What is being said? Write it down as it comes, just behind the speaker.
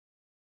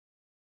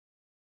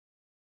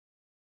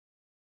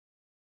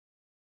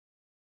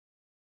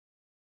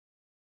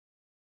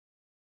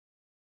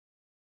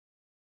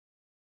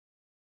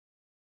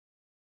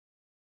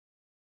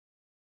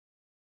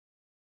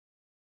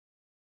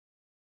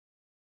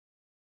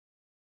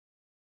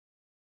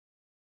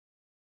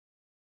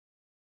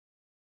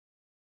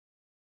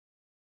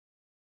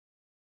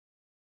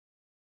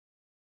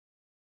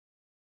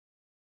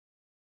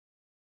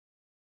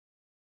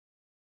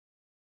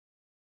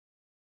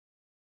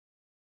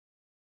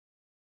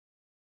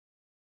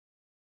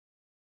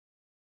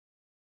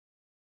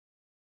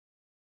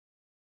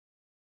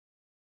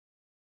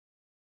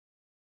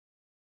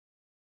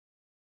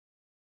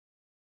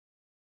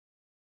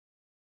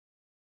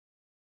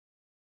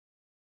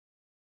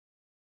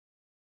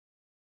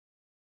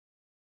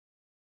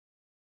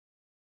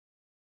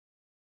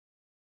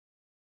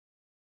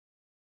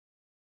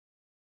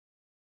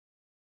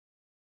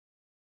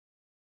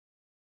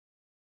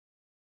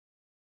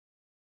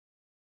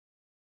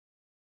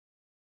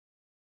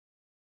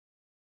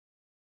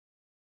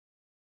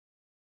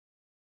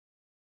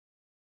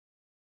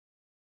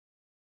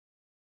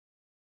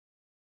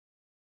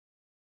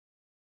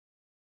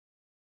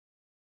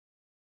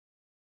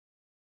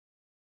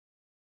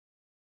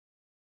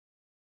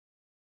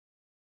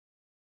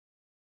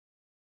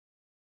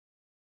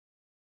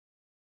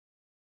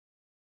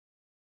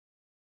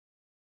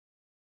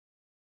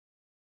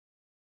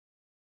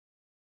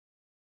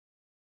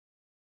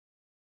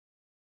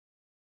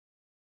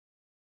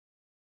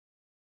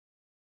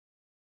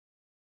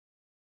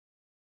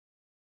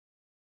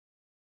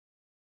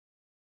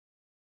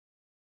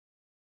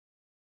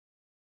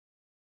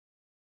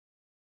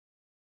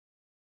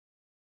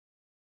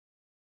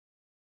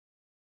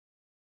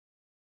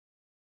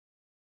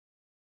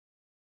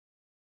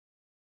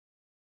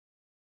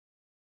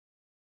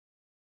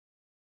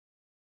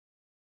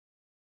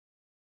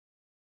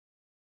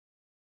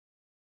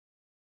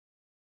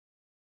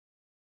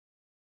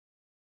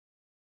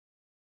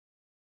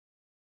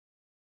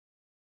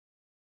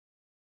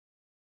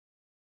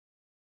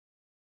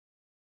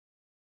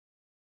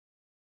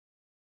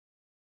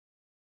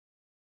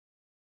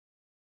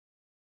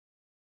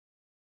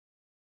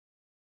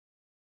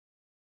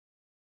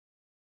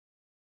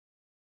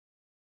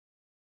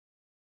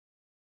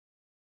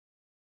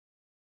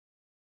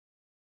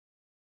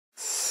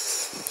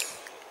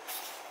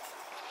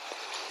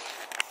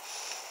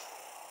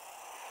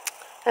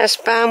There's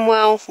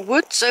Banwell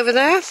Woods over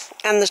there,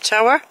 and the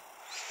tower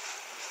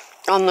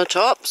on the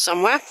top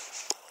somewhere.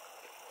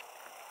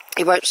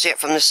 You won't see it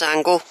from this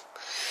angle.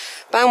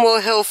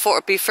 Banwell Hill thought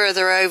it'd be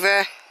further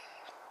over.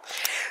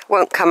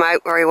 Won't come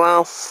out very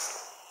well.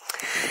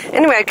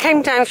 Anyway, I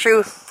came down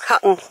through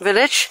Hutton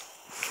village.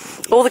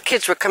 All the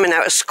kids were coming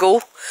out of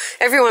school.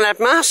 Everyone had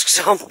masks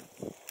on.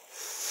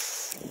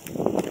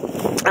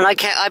 And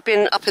I've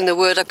been up in the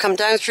wood. I've come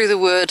down through the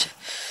wood,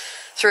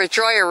 through a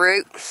drier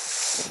route,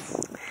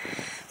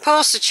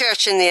 past the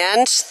church in the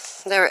end.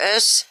 There it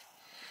is.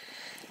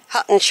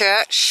 Hutton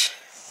Church.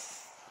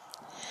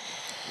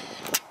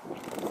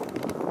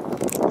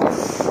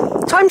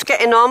 Time's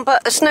getting on,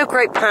 but there's no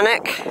great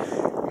panic.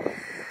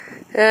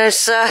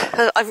 There's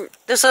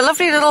a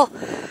lovely little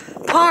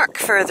park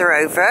further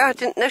over. I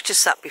didn't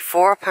notice that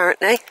before,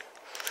 apparently.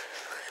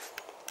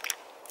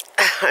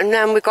 And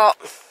then we got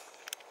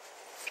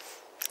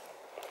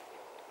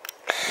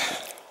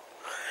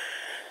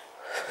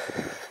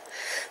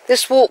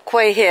this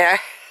walkway here.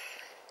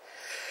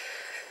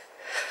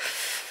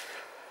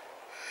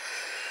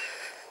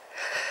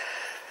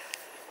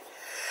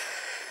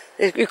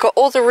 You've got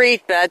all the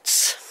reed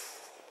beds.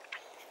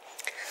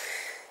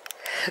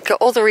 You've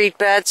got all the reed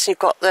beds. You've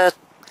got the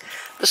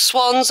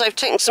swans. I've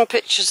taken some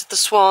pictures of the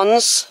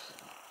swans.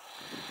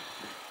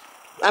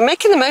 I'm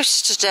making the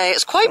most of today.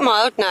 It's quite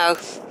mild now.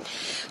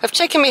 I've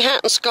taken my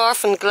hat and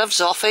scarf and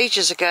gloves off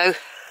ages ago.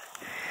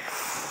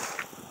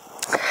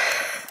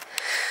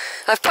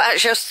 I've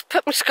just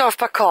put my scarf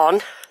back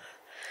on.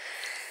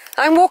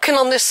 I'm walking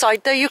on this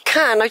side, though you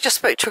can. I just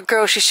spoke to a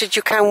girl, she said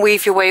you can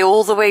weave your way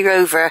all the way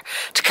over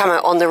to come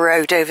out on the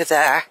road over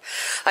there.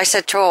 I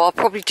said to her, oh, I'll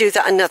probably do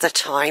that another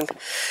time.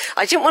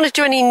 I didn't want to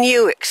do any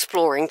new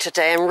exploring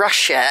today and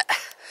rush it.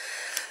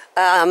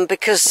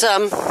 Because,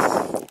 you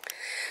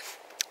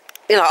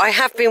know, I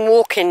have been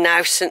walking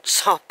now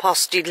since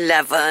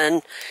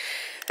 11:30,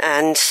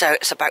 and so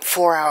it's about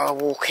 4-hour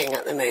walking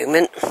at the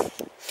moment.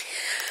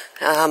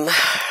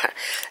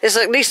 There's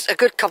at least a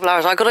good couple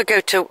hours. I've got to go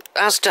to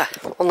Asda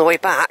on the way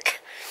back.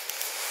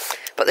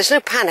 But there's no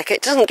panic.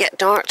 It doesn't get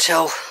dark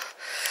till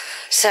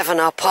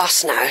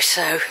 7:30 now,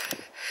 so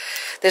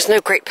there's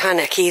no great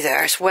panic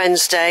either. It's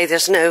Wednesday.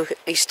 There's no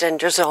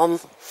EastEnders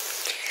on.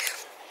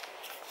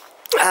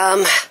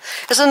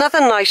 There's another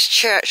nice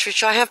church,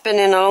 which I have been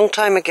in a long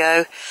time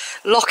ago.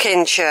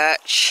 Locking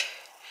Church.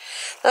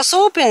 That's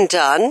all been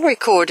done,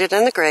 recorded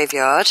in the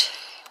graveyard.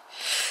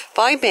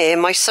 By me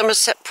and my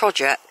Somerset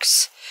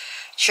projects,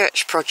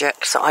 church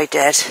projects that I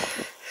did.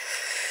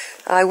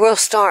 I will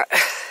start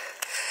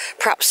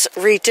perhaps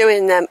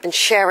redoing them and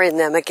sharing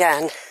them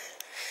again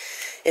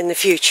in the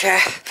future.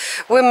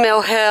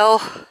 Windmill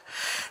Hill,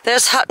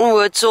 there's Hutton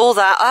Woods, all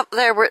that. Up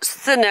there where it's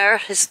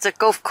thinner is the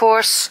golf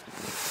course.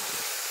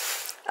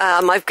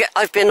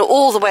 I've been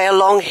all the way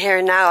along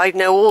here now. I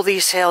know all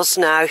these hills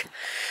now.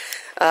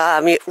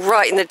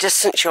 Right in the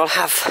distance you'll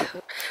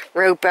have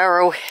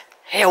Rowbarrow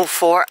Hill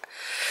Fort.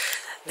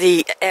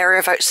 The area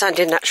of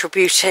outstanding natural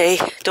beauty,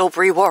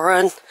 Dulbury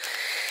Warren.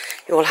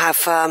 You'll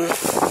have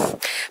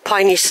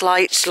Piney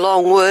Slights,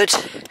 Longwood,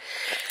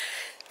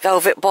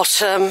 Velvet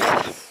Bottom,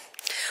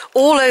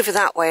 all over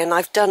that way, and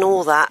I've done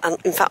all that. And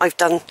in fact, I've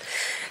done a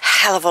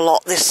hell of a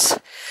lot this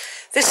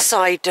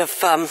side of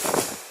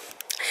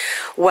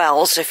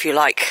Wells, if you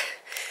like.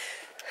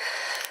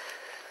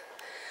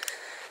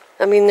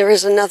 I mean, there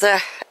is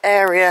another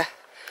area.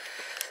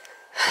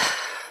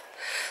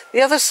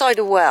 The other side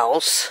of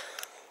Wells,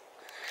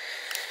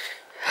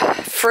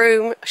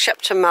 Froome,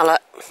 Shepton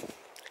Mallet,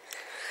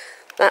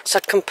 that's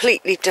a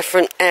completely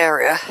different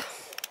area,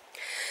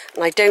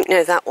 and I don't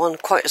know that one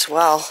quite as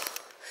well.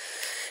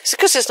 It's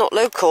because it's not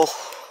local.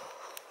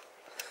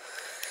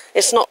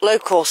 It's not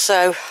local,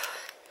 so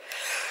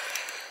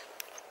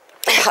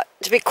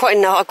to be quite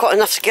enough, I've got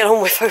enough to get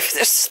on with over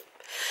this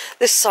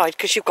side,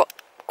 because you've got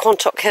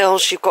Quantock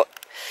Hills, you've got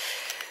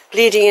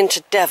leading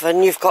into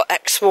Devon, you've got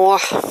Exmoor.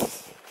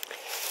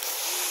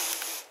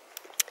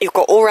 You've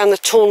got all around the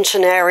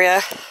Taunton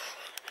area,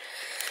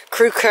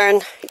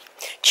 Crewkerne,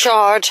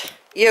 Chard,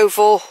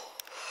 Yeovil.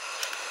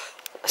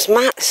 It's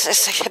mad.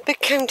 It's a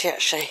big county,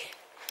 actually.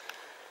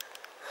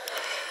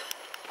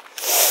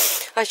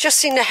 I just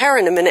seen a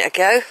heron a minute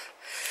ago.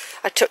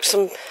 I took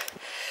some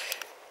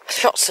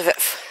shots of it.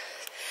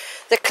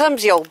 They're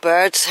clumsy old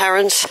birds,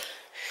 herons,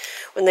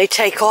 when they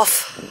take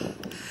off.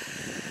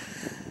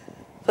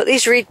 But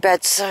these reed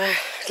beds are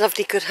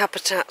lovely, good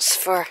habitats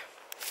for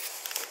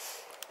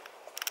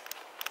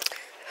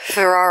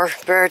our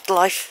bird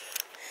life.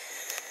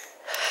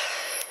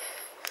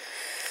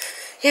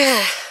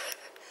 Yeah,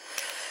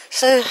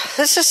 so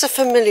this is a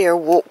familiar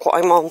walk what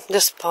I'm on,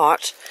 this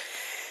part.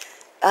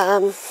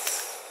 Does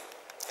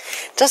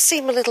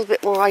seem a little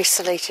bit more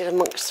isolated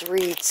amongst the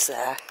reeds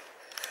there.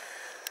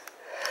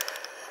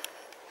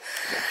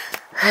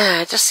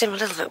 It does seem a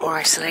little bit more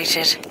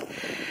isolated.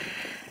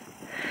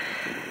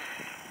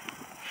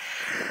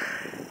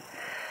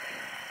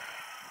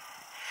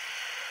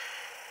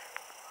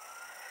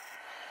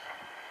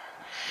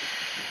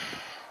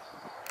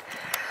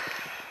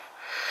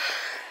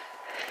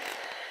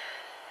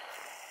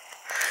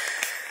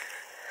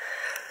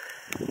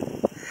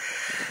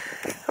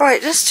 Right,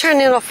 just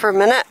turning off for a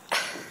minute.